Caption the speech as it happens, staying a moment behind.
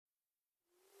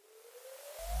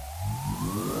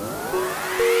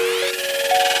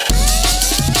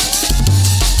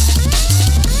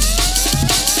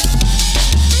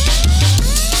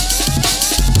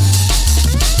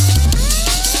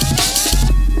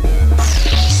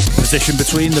Position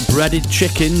between the breaded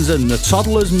chickens and the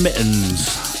toddler's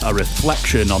mittens. A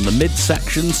reflection on the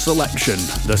midsection selection.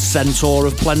 The centaur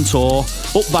of Plentor.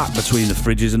 Up back between the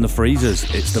fridges and the freezers.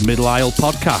 It's the Middle Aisle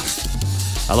Podcast.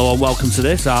 Hello and welcome to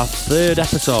this, our third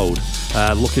episode.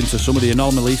 Look into some of the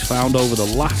anomalies found over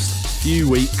the last few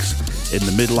weeks in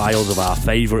the middle aisles of our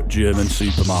favourite German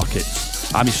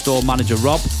supermarkets. I'm your store manager,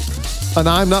 Rob. And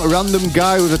I'm that random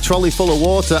guy with a trolley full of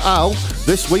water, Al.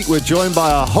 This week we're joined by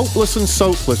our hopeless and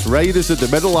soapless raiders of the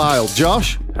middle aisle,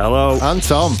 Josh. Hello. And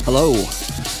Tom. Hello.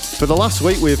 For the last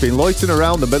week we have been loitering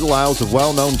around the middle aisles of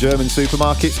well-known German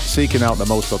supermarkets, seeking out the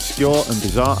most obscure and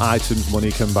bizarre items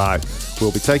money can buy.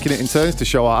 We'll be taking it in turns to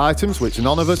show our items which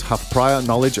none of us have prior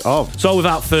knowledge of. So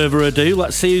without further ado,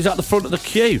 let's see who's at the front of the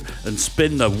queue and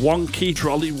spin the wonky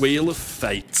trolley wheel of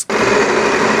fate.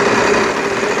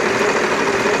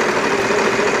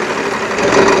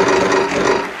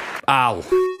 Al.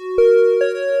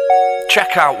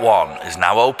 Checkout 1 is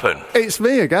now open. It's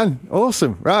me again.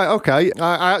 Awesome. Right, okay.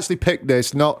 I actually picked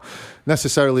this not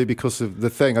necessarily because of the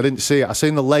thing. I didn't see it. I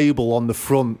seen the label on the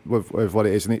front with what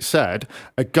it is, and it said,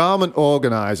 a garment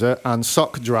organiser and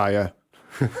sock dryer.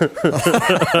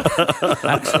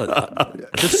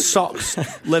 Excellent. Does socks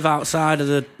live outside of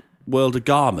the world of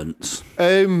garments?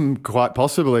 Quite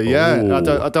possibly, yeah. Ooh.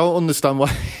 I don't understand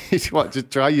why you want to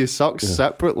dry your socks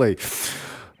separately.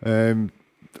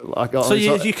 So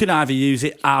you can either use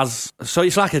it as... So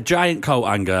it's like a giant coat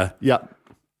hanger. Yeah.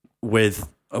 With...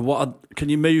 Can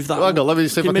you move that? Hang on, let me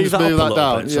see if I can just move that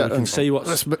down. So we can see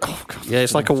what's... Yeah,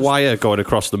 it's like a wire going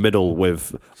across the middle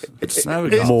with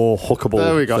more hookable.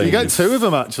 There we go. things. You get two of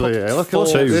them actually. Here. Look at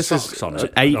Two. this. Socks on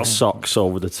it. 8 socks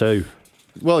over the 2.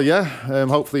 Well, yeah.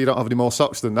 Hopefully you don't have any more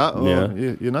socks than that. Or Yeah.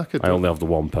 you're knackered. I only have the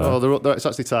one pair. Oh, it's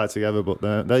actually tied together, but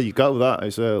there you go. That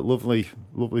is a lovely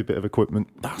bit of equipment.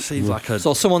 That seems like a...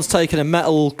 So someone's taken a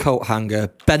metal coat hanger,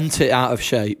 bent it out of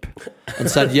shape,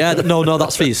 and said, no,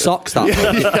 that's for your socks. That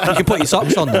You can put your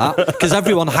socks on that, because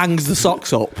everyone hangs the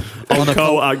socks up on a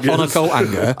coat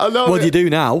hanger. I know What do you do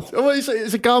now? Well, it's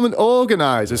a garment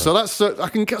organiser, so that's I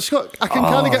can kind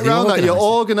of get around that. You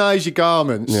organise your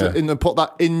garments and put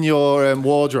that in your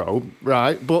wardrobe,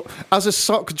 right? But as a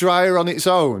sock dryer on its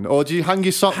own, or do you hang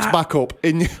your socks back up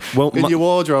in your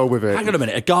wardrobe with it? Hang on a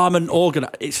minute. A garment organiser...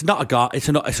 It's not a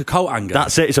it's a coat hanger.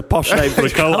 That's it. It's a posh name for a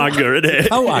coat hanger, isn't it?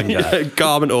 Coat hanger.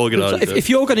 Garment organiser. If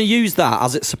you're going to use that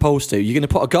as it's supposed to, you're going to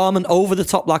put a garment over the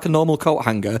top like a normal coat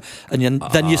hanger, and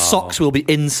then your socks will be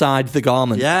inside the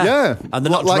garment. Yeah. And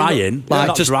they're not drying. They're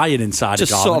not drying inside the garment.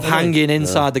 Just sort of hanging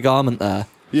inside the garment there.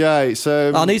 Yeah, it's...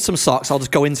 I need some socks. I'll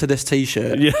just go into this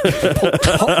T-shirt. Yeah.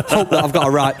 Hope that I've got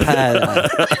a right pair there.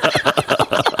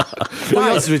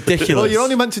 That's ridiculous. Well, you're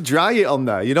only meant to dry it on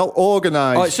there. You don't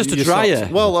organise. Oh, it's just a your dryer.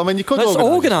 Socks. Well, I mean, you could It's an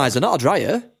organise. organiser, not a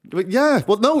dryer. Yeah,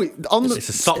 well, no, it's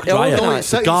a sock dryer.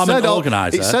 It's a garment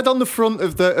organiser. It said on the front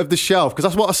of the shelf, because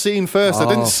that's what I seen first. I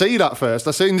didn't see that first.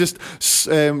 I seen just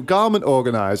garment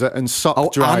organiser and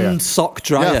sock dryer. And sock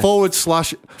dryer. Yeah, forward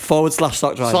slash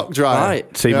sock dryer. Sock dryer.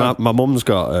 Right. See, my mum's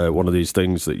got one of these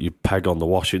things that you peg on the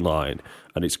washing line,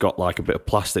 and it's got like a bit of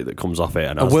plastic that comes off it.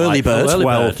 And A whirly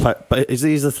bird. But is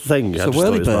these the thing? It's a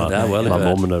whirly bird. Yeah, whirly my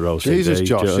bird. mum and her OCD. Jesus,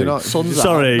 Josh, you're not...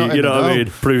 Sorry, not you know what I know. mean?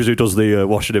 Proves who does the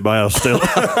washing in my house still.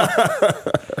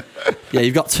 Yeah,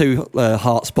 you've got 2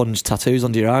 heart sponge tattoos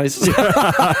under your eyes. You've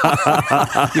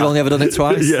only ever done it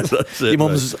twice. Yeah, that's it. Your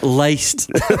mum's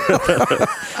laced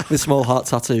with small heart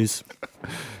tattoos.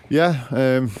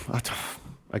 Yeah,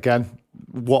 again,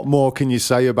 what more can you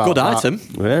say about Good that? item.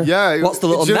 Yeah. What's the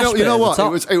little you mesh know, bit you know at the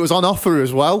what? top? It was on offer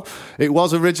as well. It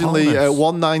was originally nice.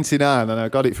 $1.99, and I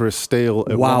got it for a steal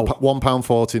at Wow.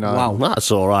 £1.49. Wow.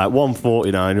 That's all right.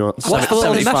 $1.49. What's the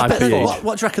little mesh 75p bit for?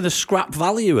 What do you reckon the scrap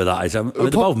value of that is? I mean,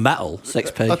 they're both metal.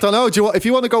 6p. I don't know. If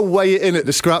you want to go weigh it in at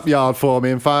the scrapyard for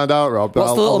me and find out, Rob?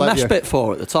 What's the little let mesh you. bit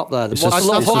for at the top there? What's a- the it's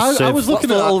little, a I was what's looking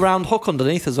the at little round hook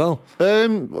underneath as well?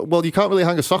 Well, you can't really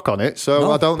hang a sock on it, so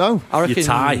No. I don't know. I reckon Your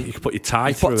tie. You can put your tie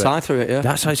you through put it. tie through it, yeah.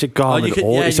 That's how it's a garment. you could-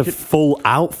 or yeah, it's you a could- full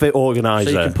outfit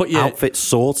organiser. So you can put your- outfit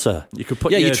sorter. You could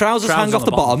put Yeah, your trousers hang off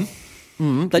the bottom.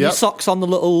 Then your Yep. socks on the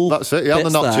little... That's it, yeah, on the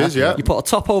bits notches, there. yeah. You put a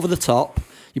top over the top.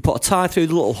 You put a tie through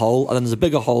the little hole, and then there's a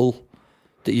bigger hole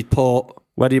that you'd put...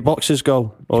 Where do your boxes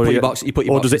go? Or put your box- you put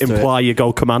your or does it boxes to imply you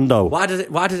go commando? Why does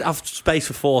it have space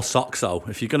for 4 socks though?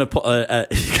 If you're going to put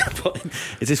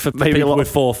is this for Maybe people a lot- with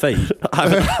 4 feet?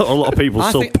 A lot of people I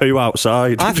still think- poo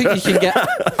outside. I think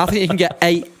you can get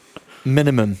 8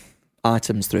 minimum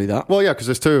items through that. Well, yeah, because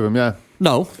there's 2 of them, yeah.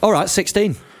 No, all right,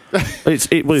 16. It's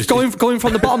Going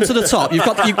from the bottom to the top. You've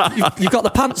got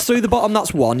the pants through the bottom.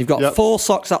 That's 1. You've got 4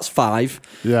 socks. That's 5.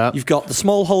 Yeah. You've got the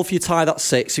small hole for your tie. That's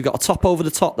 6. You've got a top over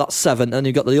the top. That's 7. And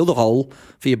you've got the other hole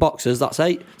for your boxers. That's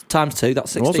 8 times 2.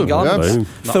 That's 16 gone. Yeah.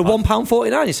 For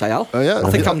 £1.49, you say, Al? Yeah. I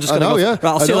think I'm just going to go. Yeah. Right,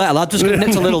 I'll see you later, lad. Just going to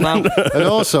nip a little now. And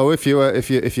also, if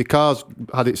your car's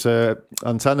had its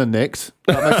antenna nicked,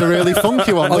 that makes a really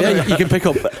funky one. Oh yeah, you can pick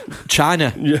up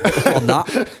China on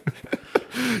that.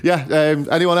 Yeah.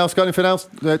 Anyone else got anything else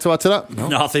to add to that?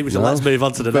 No, I think we should let's move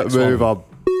on to the next move one. on.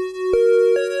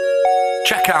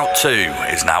 Checkout 2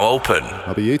 is now open.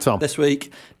 How about you, Tom? This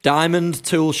week, diamond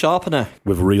tool sharpener.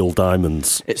 with real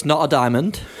diamonds. It's not a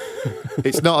diamond.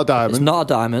 It's not a diamond. It's not a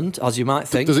diamond, as you might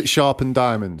think. Does it sharpen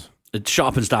diamond? It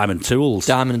sharpens diamond tools.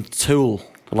 Diamond tool.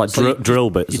 Like So drill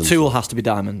bits. Your and tool has to be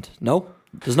diamond. No,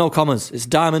 there's no commas. It's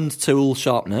diamond tool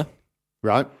sharpener.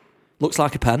 Right. Looks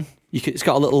like a pen. It's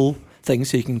got a little thing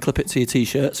so you can clip it to your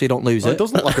t-shirt so you don't lose Well, it. it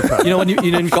does look like a pen. You know when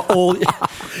you've got all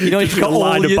you've got a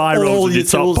line of biros all in your your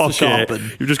top tools to pocket.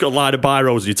 sharpen. You've just got a line of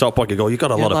biros in your top pocket. You've got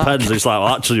a lot of like- pens. It's like,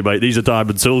 well, actually, mate, these are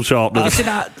diamond tool sharpeners. See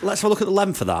that? Let's have a look at the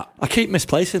length of that. I keep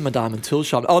misplacing my diamond tool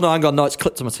sharpener. Oh no, hang on, no, it's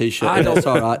clipped to my t-shirt. I know. It's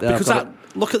all right. There, Because I've got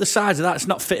that, look at the size of that. It's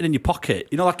not fitting in your pocket.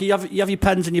 You know, like you have your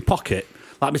pens in your pocket,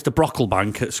 like Mr.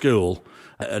 Brocklebank at school,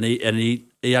 and he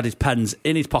had his pens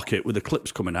in his pocket with the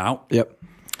clips coming out. it. Yep.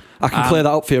 I can clear that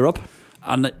up for you, Rob.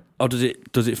 And does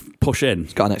it push in?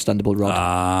 It's got an extendable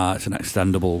rod. It's an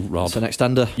extendable rod. It's an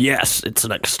extender. Yes, it's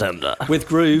an extender. With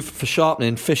groove for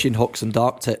sharpening fishing hooks and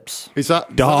dark tips. Is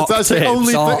that Dark that's the tips.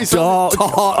 only Dark- is that- Dark.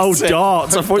 Oh, tips.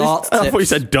 darts. I Dark thought you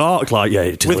said dark. Like, yeah,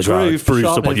 it's With right. groove for Bruised up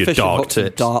on sharpening your fishing dark hooks and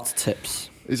tips. dart tips.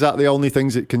 Is that the only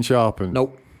things it can sharpen?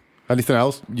 Nope. Anything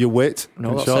else? Your wit? No,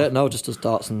 can that's sharpen? it. No, just as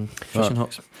darts and fishing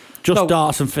hooks. Just No.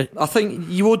 darts and fish. I think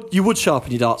you would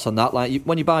sharpen your darts on that. Like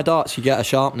when you buy darts, you get a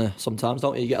sharpener sometimes,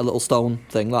 don't you? You get a little stone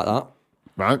thing like that.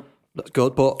 Right. That's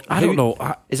good, but I don't know.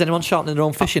 Is anyone sharpening their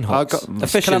own fishing I hooks? got- A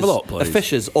fisher's, Can I have a look, please? a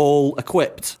fisher's all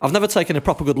equipped. I've never taken a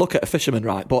proper good look at a fisherman,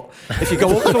 right? But if you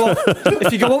go up to one,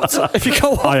 if you go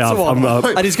up I have. to one, I'm,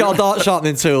 and he's got a dart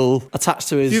sharpening tool attached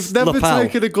to his You've never lapel.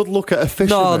 taken a good look at a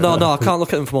fisherman. No, I can't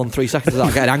look at them for more than 3 seconds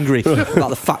without getting angry about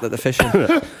the fact that they're fishing.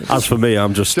 As for me,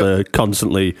 I'm just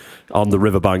constantly on the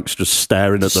riverbanks, just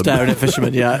staring at them. Staring at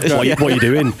fishermen, yeah. What are you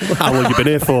doing? How long you been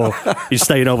here for? You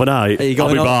staying overnight? Are you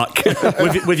I'll going be on-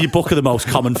 back. with your book of the most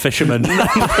common fishermen.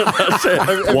 That's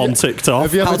it. One ticked off.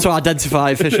 Have you How ever, to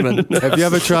identify fishermen. have you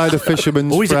ever tried a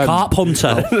fisherman's Oh, he's a friend? carp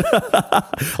hunter.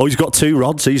 Oh, he's got 2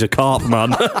 rods. He's a carp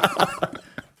man.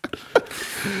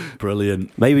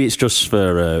 Brilliant. Maybe it's just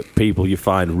for people you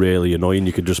find really annoying.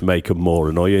 You can just make them more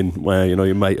annoying. Where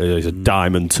your mate is a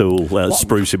diamond tool. Let's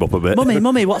spruce him up a bit.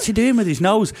 Mummy, what's he doing with his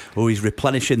nose? Oh, he's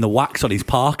replenishing the wax on his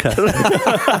parka.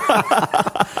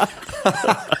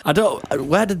 I don't.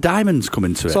 Where do diamonds come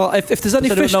into it? So if there's any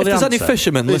Does anyone know the answer?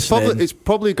 fishermen It's listening,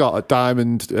 probably got a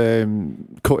diamond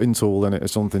cutting tool in it or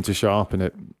something to sharpen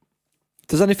it. if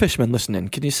there's any fishermen listening,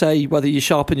 can you say whether you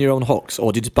sharpen your own hooks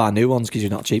or do you just buy new ones because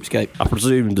you're not a cheapskate? I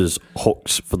presume there's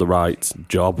hooks for the right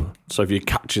job. So if you're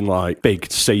catching like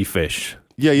big sea fish,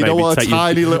 Yeah, you don't maybe want a take your-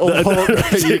 tiny little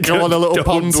hook. You go on a little don't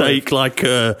pond with. take like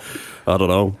I don't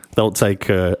know. Don't take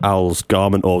Al's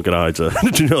garment organizer.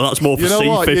 Do you know that's more for You know sea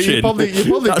what? fishing? You probably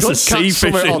That's could a sea catch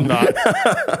something fishing. on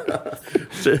that.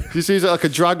 Just use it like a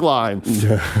drag line.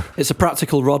 It's a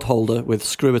practical rod holder with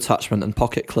screw attachment and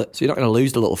pocket clips. So you're not going to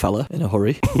lose the little fella in a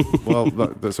hurry. Well,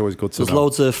 that's always good to There's know.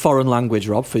 loads of foreign language,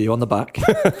 Rob, for you on the back.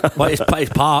 Well, it's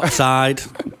Parkside. Is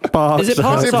it Parkside? Is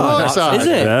it Parkside? Is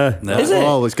it? Yeah. Is it?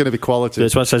 Oh, it's going to be quality.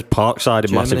 That's why it says Parkside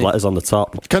in massive Germany. letters on the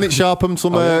top. Can it sharpen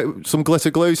some glitter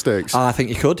glue sticks? I think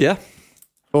you could, yeah.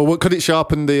 Or what, could it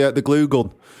sharpen the glue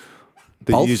gun?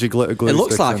 That Both. you use your glitter glue It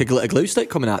looks sticks like in? a glitter glue stick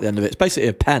coming out the end of it. It's basically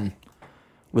a pen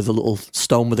with a little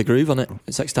stone with a groove on it.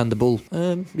 It's extendable.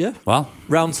 Yeah. Well,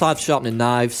 Round side for sharpening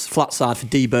knives, flat side for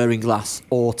deburring glass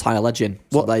or tile edging.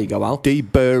 So What? there you go, Al.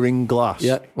 Deburring glass.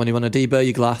 Yeah, when you want to deburr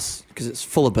your glass because it's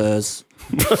full of burrs.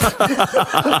 You're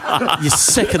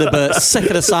sick of the burrs, sick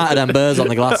of the sight of them burrs on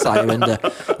the glass side, and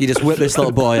you just whip this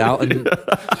little boy out and.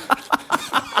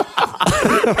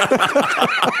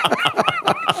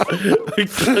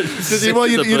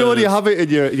 You know when you have it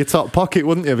in your top pocket,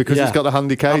 wouldn't you? Because Yeah. it's got the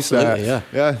handy case Absolutely, there.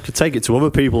 yeah. Could take it to other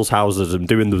people's houses and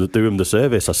do them the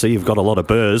service. I see you've got a lot of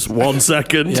burrs. 1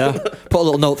 second. Yeah, put a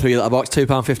little note through your letterbox,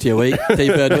 £2.50 a week.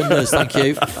 Deburred windows, thank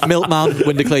you. Milkman,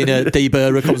 window cleaner,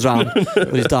 deburrer comes round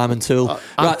with his diamond tool.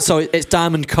 Right, so it's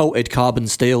diamond coated carbon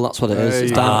steel. That's what it is.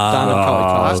 It's diamond coated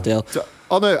carbon steel.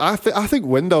 Oh no, I think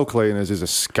window cleaners is a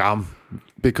scam.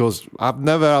 because I've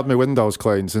never had my windows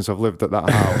cleaned since I've lived at that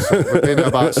house. In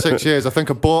about 6 years, I think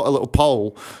I bought a little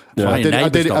pole. Yeah. I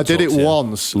did it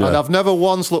once, Yeah. and I've never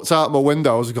once looked out my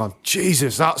windows and gone,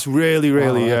 Jesus, that's really,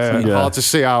 really hard to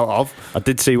see out of. I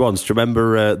did see once. Do you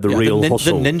remember the Real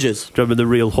Hustle? The Ninjas. Do you remember the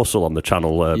Real Hustle on the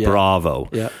channel Bravo?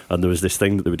 Yeah. And there was this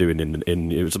thing that they were doing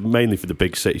in it was mainly for the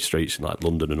big city streets in like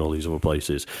London and all these other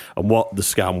places. And what the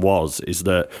scam was is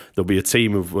that there'll be a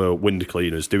team of window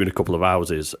cleaners doing a couple of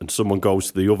houses, and someone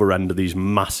goes to the other end of these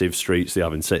massive streets they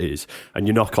have in cities, and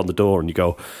you knock on the door and you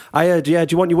go, I heard, do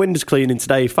you want your windows cleaning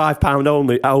today? £5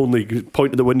 only.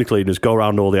 Point to the window cleaners, go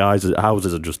around all the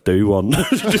houses and just do one.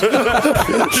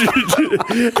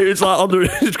 It's like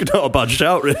it's not a bad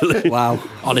shout, really. Wow.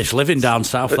 Honest living down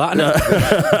south, that, isn't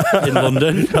it? In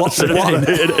London.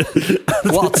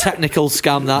 What a technical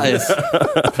scam that is.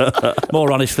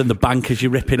 More honest than the bankers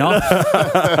you're ripping off.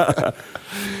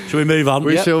 Shall we move on?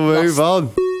 We shall move on.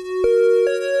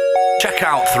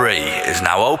 Checkout 3 is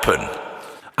now open.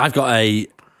 I've got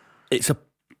it's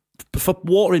for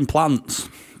watering plants,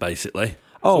 basically.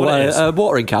 Oh, a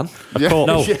watering can?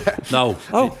 No.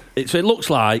 Oh. It looks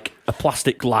like a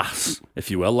plastic glass,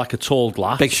 if you will, like a tall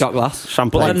glass. Big shot glass.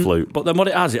 Champagne flute. But then what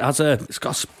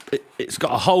it's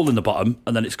got a hole in the bottom,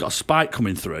 and then it's got a spike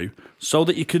coming through, so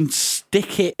that you can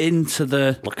stick it into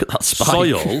the Look at that spike.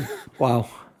 soil. Wow.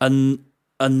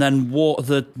 And then water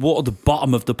the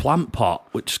bottom of the plant pot,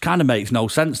 which kind of makes no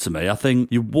sense to me. I think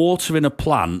you're watering a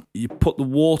plant, you put the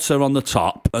water on the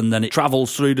top, and then it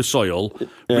travels through the soil,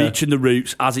 reaching the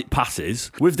roots as it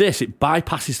passes. With this, it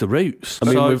bypasses the roots.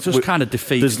 So it just kind of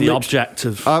defeats the object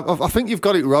of... I think you've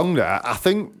got it wrong there. I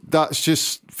think that's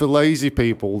just for lazy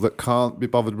people that can't be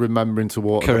bothered remembering to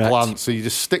water the plant. So you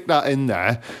just stick that in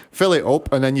there, fill it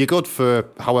up, and then you're good for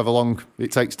however long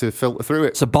it takes to filter through it.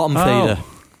 It's a bottom feeder.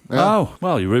 Yeah. Oh,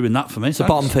 well, you ruined that for me. It's a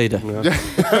bottom feeder. Yeah.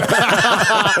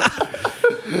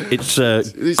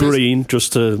 It's green,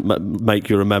 just to make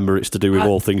you remember it's to do with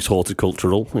all things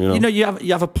horticultural. You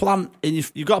have a plant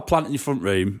you've got a plant in your front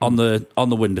room on the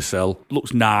windowsill.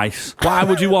 Looks nice. Why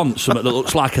would you want something that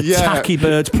looks like a tacky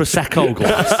bird's prosecco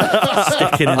glass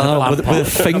sticking in the plant pot? With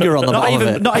a finger on the bottom of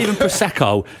it? Not even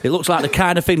prosecco. It looks like the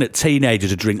kind of thing that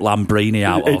teenagers would drink Lambrini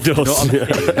out of. It does. You know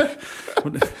what I mean?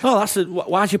 Oh,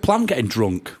 why's your plant getting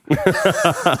drunk?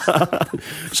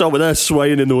 So we're there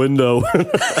swaying in the window.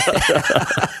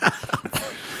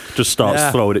 Just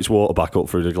starts throwing its water back up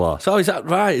through the glass. So is that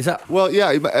right? Well,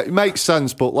 yeah, it makes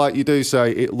sense, but like you do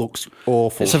say, it looks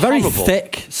awful. It's a very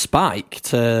thick spike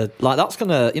to, like, that's going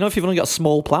to, if you've only got a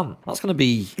small plant, that's going to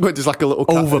be There's like a little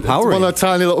overpowering. One of a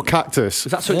tiny little cactus.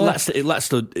 Is that so?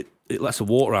 It lets the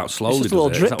water out slowly. It's just a little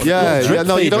drip.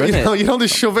 No, you feeder, don't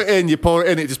just shove it in. You pour it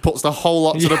in. It just puts the whole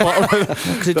lot to the bottom.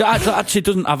 Because it actually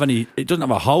doesn't have any. It doesn't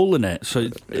have a hole in it, so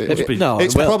it must be. No,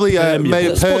 It's probably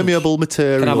permeable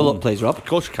material. Can I have a look, please, Rob? Of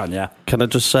course you can. Yeah. Can I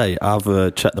just say,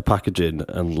 I've checked the packaging,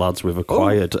 and lads, we've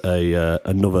acquired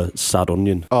another sad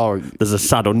onion. Oh, there's a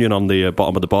sad onion on the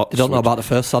bottom of the box. You don't know about the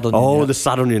first sad onion. Oh, the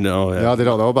sad onion. Oh, yeah. Yeah, they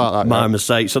don't know about that. My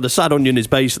mistake. So the sad onion is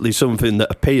basically something that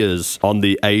appears on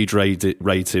the age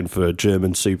rating for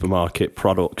German supermarket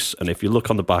products, and if you look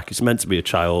on the back, it's meant to be a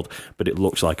child, but it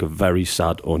looks like a very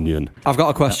sad onion. I've got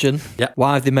a question. Yeah.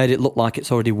 Why have they made it look like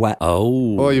it's already wet?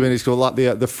 Oh, you mean it's got like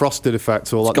the frosted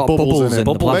effect, or like It's got the bubbles in it?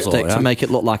 the plastic to make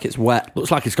it look like it's wet. Looks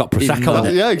like it's got prosecco in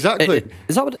it. Yeah, exactly.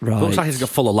 Is that what? Right. Looks like it's got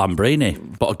full of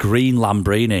Lambrini, but a green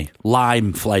Lambrini,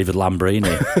 lime flavoured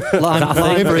Lambrini.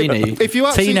 Lambrini. If you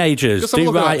actually, Teenagers, just have a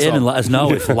do look at write that, in and Tom. let us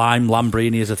know if lime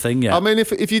Lambrini is a thing yet. I mean,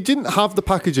 if you didn't have the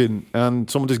packaging and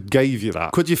someone just gave you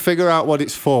that, could you figure out what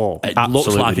it's for? It looks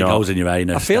Absolutely like it not. goes in your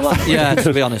anus. I feel like,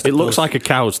 to be honest, It looks like a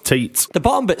cow's teat. the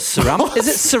bottom bit's ceramic. Is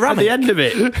it ceramic? At the end of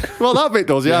it. Well, that bit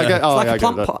does, yeah. I get, It's like I a get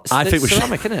plant that. pot. I think we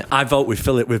ceramic, should. isn't it? I vote we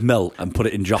fill it with milk and put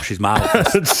it in Josh's mouth.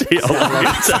 See how long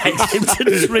it takes him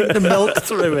to drink the milk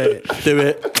through it. Do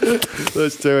it.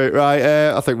 Let's do it. Right,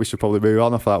 I think we should probably move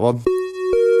on off that one.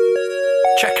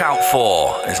 Checkout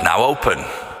 4 is now open.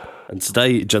 And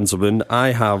today, gentlemen,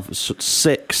 I have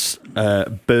 6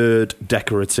 bird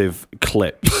decorative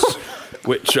clips,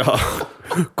 which are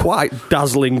quite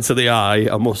dazzling to the eye,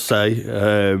 I must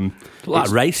say.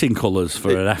 Like racing colours for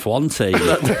an F1 team.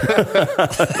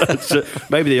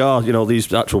 Maybe they are.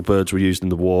 These actual birds were used in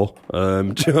the war.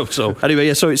 So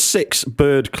anyway, so it's 6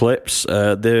 bird clips.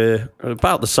 They're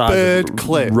about the size of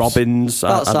clips? robins.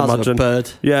 About the I'd size of a imagine.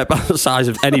 bird. Yeah, about the size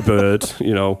of any bird.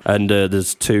 And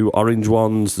there's 2 orange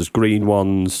ones. There's green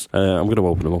ones. I'm going to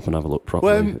open them up and have a look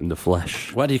properly in the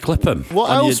flesh. Where do you clip them? What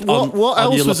else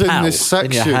was in this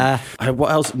In your section? hair.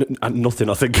 What else?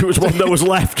 Nothing. I think it was one that was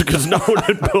left because no one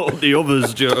had put the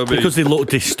others. Do you know what I mean? Because they look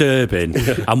disturbing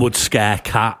and would scare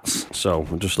cats. So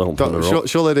I just don't put her up.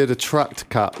 Surely they'd attract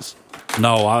cats.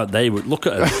 No, they would look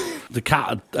at them. A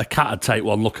cat would take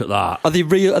one look at that. Are they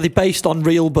real? Are they based on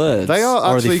real birds? They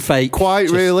are actually fake? quite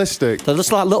realistic. They're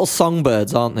just like little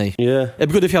songbirds, aren't they? Yeah. It'd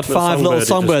be good if you had five little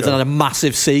songbirds and had a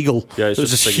massive seagull. Yeah, it's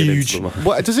just huge.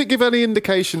 Does it give any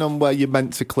indication on where you're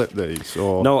meant to clip these?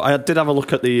 Or? No, I did have a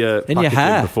look at the in your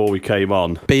hair before we came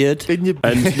on. Beard. In your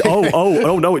and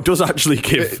oh no, it does actually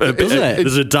give. Does it?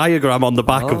 There's a diagram on the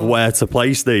back of where to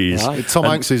place these. Right. Tom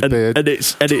Hanks's beard, and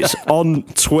it's on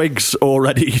twigs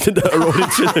already that are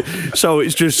already so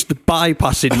it's just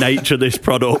bypassing nature, this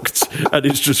product, and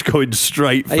it's just going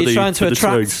straight for the. Are you trying to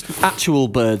attract actual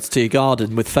birds to your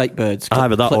garden with fake birds?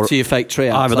 Either that or to your fake tree.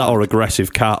 Either that or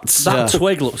aggressive cats. That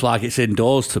twig looks like it's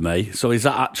indoors to me. So is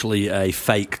that actually a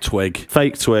fake twig?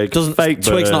 Fake twig. Fake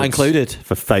twig's not included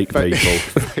for fake people.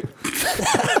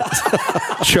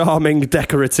 Charming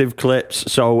decorative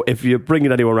clips. So if you're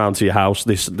bringing anyone around to your house,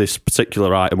 this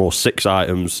particular item or 6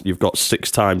 items, you've got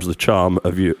 6 times the charm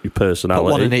of your personality.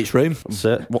 Got one in each room. That's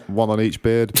it. One on each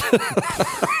beard.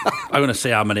 I'm going to see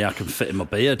how many I can fit in my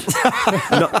beard.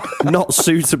 not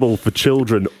suitable for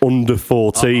children under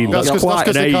 14. That's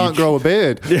because they can't grow a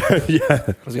beard. Yeah.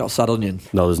 Has he got a sad onion?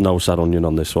 No, there's no sad onion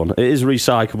on this one. It is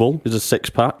recyclable. It's a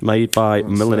 6-pack made by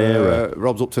Milanera.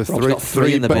 Rob's up to got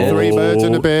 3 in the beard. 3 birds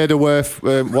in the beard are worth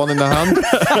 1 in the hand.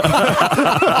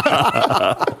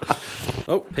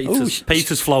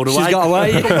 Peter's flown away. She's got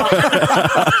away.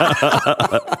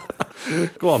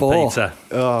 Go on, 4. Peter.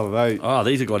 Oh, mate. Oh,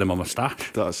 these are going in my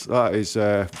moustache. That is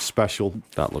special.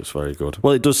 That looks very good.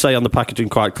 Well, it does say on the packaging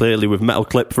quite clearly with metal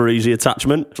clip for easy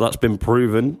attachment. So that's been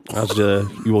proven, as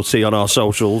you will see on our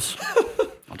socials.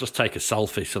 I'll just take a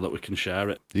selfie so that we can share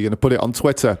it. You're going to put it on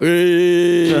Twitter?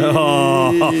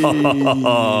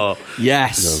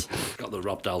 Yes. It's got the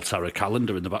Rob Del Terra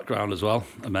calendar in the background as well.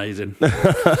 Amazing.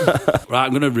 Right,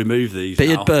 I'm going to remove these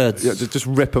Beard now. birds. Yeah, just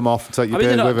rip them off and take your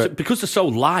beard with it. Because they're so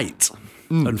light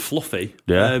and fluffy,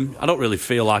 Yeah. I don't really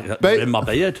feel like they're in my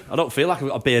beard. I don't feel like I've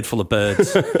got a beard full of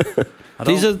birds. Are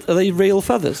they real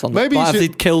feathers? Maybe have they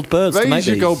killed birds to maybe make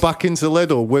you should go back into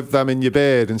Lidl with them in your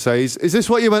beard and say, is this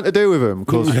what you meant to do with them?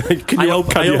 I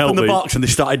opened the box and they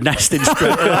started nesting straight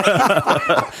away.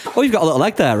 Oh, you've got a little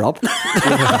egg there, Rob.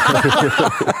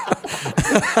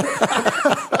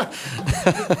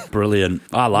 Brilliant.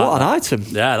 I like What that. an item.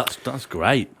 Yeah, that's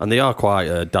great. And they are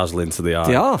quite dazzling to the eye.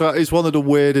 They are. That is one of the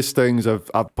weirdest things I've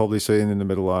probably seen in the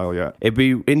middle aisle yet. It'd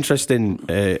be interesting.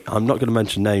 I'm not going to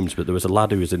mention names, but there was a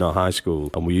lad who was in our high school,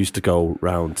 and we used to go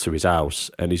round to his house,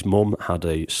 and his mum had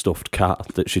a stuffed cat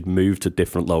that she'd moved to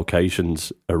different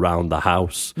locations around the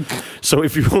house. So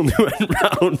if you only went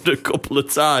round a couple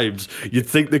of times, you'd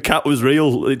think the cat was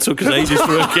real. It took us ages to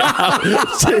work it out.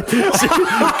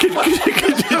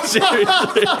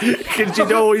 Could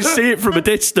you always see it from a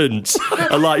distance?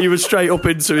 And like you were straight up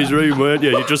into his room, weren't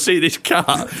you? You just see this cat,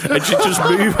 and she'd just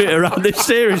move it around. This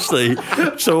seriously.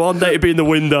 So one day it'd be in the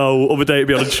window, other day it'd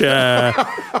be on a chair.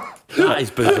 That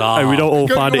is bizarre. And we don't all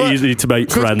find it easy to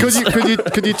make friends.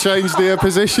 Could you change the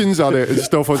positions on it and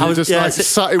stuff, or is it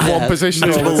just sat in one position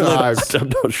all the time? I'm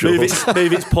not sure.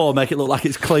 Move its paw, make it look like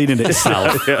it's cleaning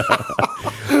itself.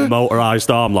 Motorised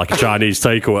arm like a Chinese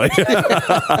takeaway.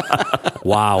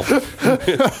 Wow.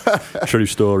 True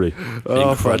story.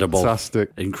 Oh, Incredible.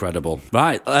 fantastic. Incredible.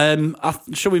 Right,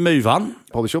 shall we move on?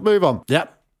 Probably should move on.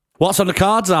 Yep. What's on the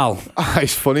cards, Al?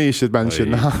 It's funny you should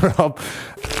mention that, Rob.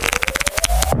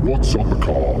 What's on the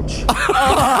cards?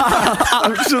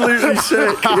 Absolutely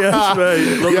sick. Yes,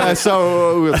 mate. Yeah,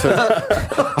 so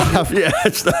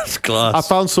Yes, that's class. I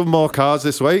found some more cards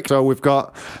this week. So we've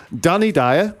got Danny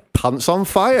Dyer, Pants on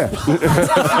Fire.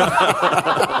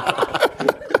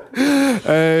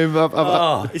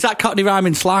 Is that Cockney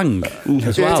rhyming slang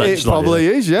as well? It probably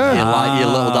is, yeah. You like your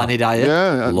little Danny Dyer.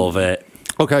 Yeah. Love it.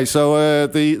 Okay, so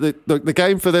the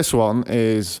game for this one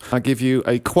is I give you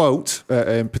a quote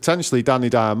potentially Danny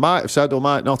Dyer might have said or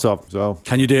might not have. So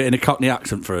Can you do it in a Cockney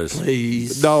accent for us?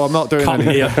 Please. no, I'm not doing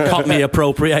any. Cockney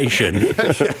appropriation.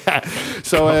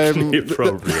 So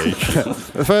Appropriation.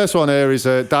 the first one here is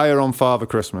Dyer on Father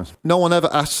Christmas. No one ever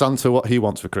asked Santa what he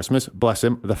wants for Christmas. Bless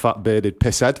him, the fat bearded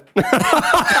pisshead.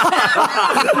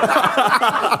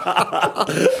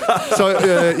 So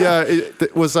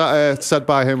was that said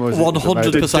by him? Or was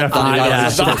 100% Danny Dyer. Yeah,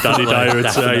 Danny Dyer would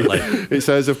say. definitely. It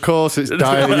says, "Of course it's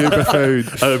Dyer, you buffoon."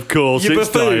 Of course, You it's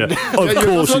buffoon. Dyer. Of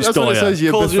course, it's That's what it Dyer. says,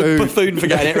 you Calls you a buffoon. buffoon for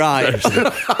getting it right.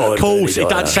 Of course, it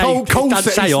does say. Course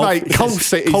it is, mate.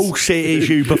 Course it is. Course it is,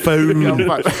 you buffoon. Yeah, in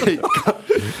fact,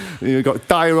 You've got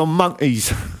Dyer on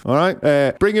monkeys. All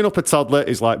right. Bringing up a toddler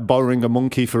is like borrowing a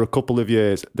monkey for a couple of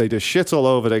years. They just shit all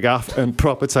over the gaff and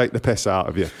proper take the piss out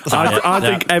of you. I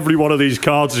think every one of these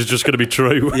cards is just going to be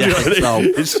true.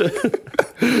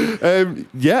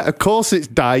 Yeah, of course it's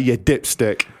Dyer, you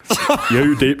dipstick.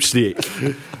 You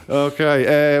dipstick.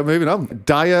 Okay, moving on.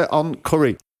 Dyer on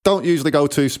curry. Don't usually go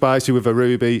too spicy with a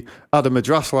ruby. Had a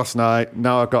madras last night.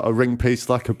 Now I've got a ring piece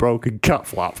like a broken cat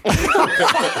flap.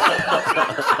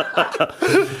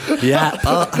 Yeah,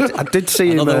 I did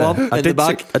see him. I did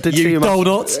see him.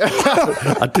 Donuts.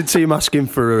 I did see him asking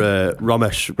for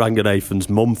Ramesh Ranganathan's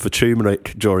mum for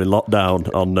turmeric during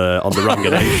lockdown on the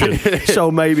Ranganation.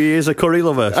 So maybe he is a curry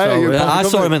lover. Hey, I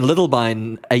saw him in Lidl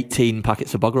buying 18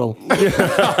 packets of bog roll.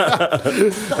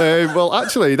 Well,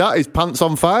 actually, that is pants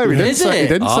on fire. He didn't say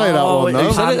that one.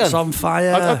 No. Pants on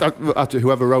fire.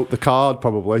 Whoever wrote the card,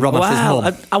 probably. Well,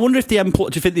 I wonder if do you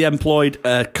think they employed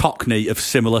a Cockney of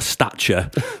similar stature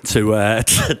to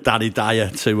Danny Dyer?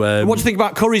 What do you think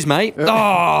about curries, mate?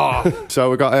 So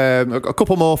we've got a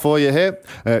couple more for you here.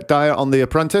 Dyer on The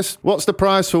Apprentice. What's the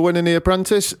prize for winning The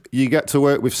Apprentice? You get to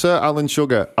work with Sir Alan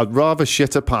Sugar. I'd rather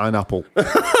shit a pineapple.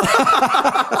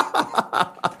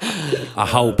 I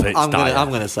hope it's Dyer. I'm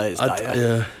going to say it's Dyer.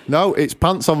 Yeah. No, it's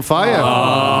pants on fire.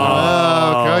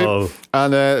 Okay.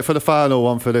 And for the final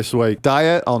one for this week,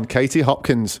 Dyer on Katie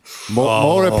Hopkins.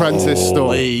 More Apprentice stuff.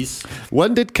 Please.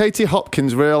 When did Katie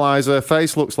Hopkins realise her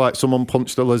face looks like someone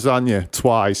punched a lasagna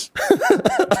twice?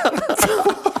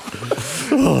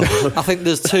 I think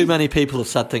there's too many people have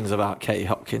said things about Katie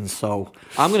Hopkins, so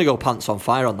I'm going to go pants on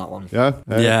fire on that one.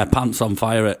 Yeah, pants on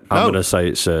fire it. I'm going to say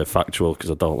it's factual because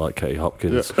I don't like Katie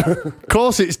Hopkins. Yeah. Of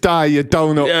course it's Dyer, you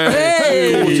donut.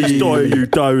 Hey! Of course it's Dyer, you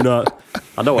donut.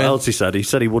 I know what else he said. He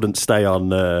said he wouldn't stay on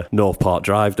North Park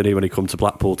Drive, didn't he, when he come to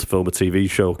Blackpool to film a TV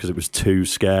show because it was too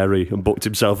scary, and booked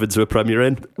himself into a Premier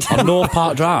Inn. On North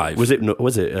Park Drive? Was it?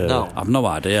 No. I've no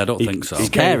idea. I don't think so.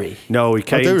 Scary? He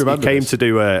came to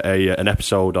do an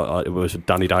episode. It was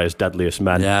Danny Dyer's Deadliest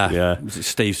Men. Yeah. Was it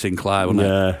Steve Sinclair, wasn't it?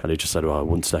 Yeah. And he just said, I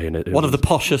wouldn't stay in it. One of the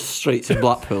poshest streets in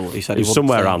Blackpool. He said it's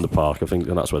somewhere around the park, I think,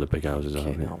 and that's where the big houses are.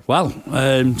 Yeah. Well,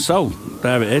 so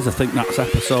there it is. I think that's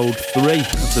episode 3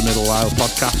 of the Middle Isle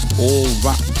podcast, all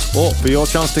wrapped up. For your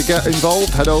chance to get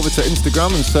involved, head over to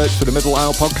Instagram and search for the Middle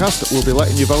Isle podcast. We'll be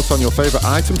letting you vote on your favourite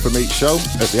item from each show.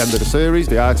 At the end of the series,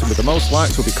 the item with the most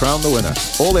likes will be crowned the winner.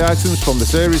 All the items from the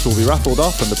series will be raffled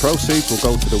off, and the proceeds will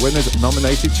go to the winner's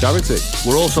nominated charity.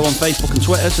 We're also on Facebook and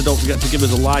Twitter, so don't forget to give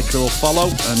us a like or a follow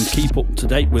and keep up to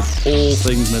date with all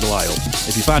things Middle Isle.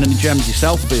 If you find any gems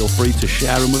yourself, feel free to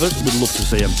share them with us. We'd love to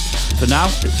see them. For now,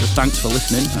 it's a thanks for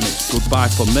listening, and it's goodbye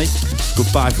from me,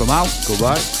 goodbye from Al,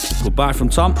 goodbye from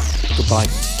Tom, Goodbye.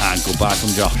 and goodbye from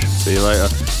Josh. See you later.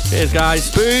 Cheers, guys.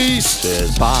 Peace.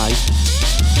 Cheers. Bye.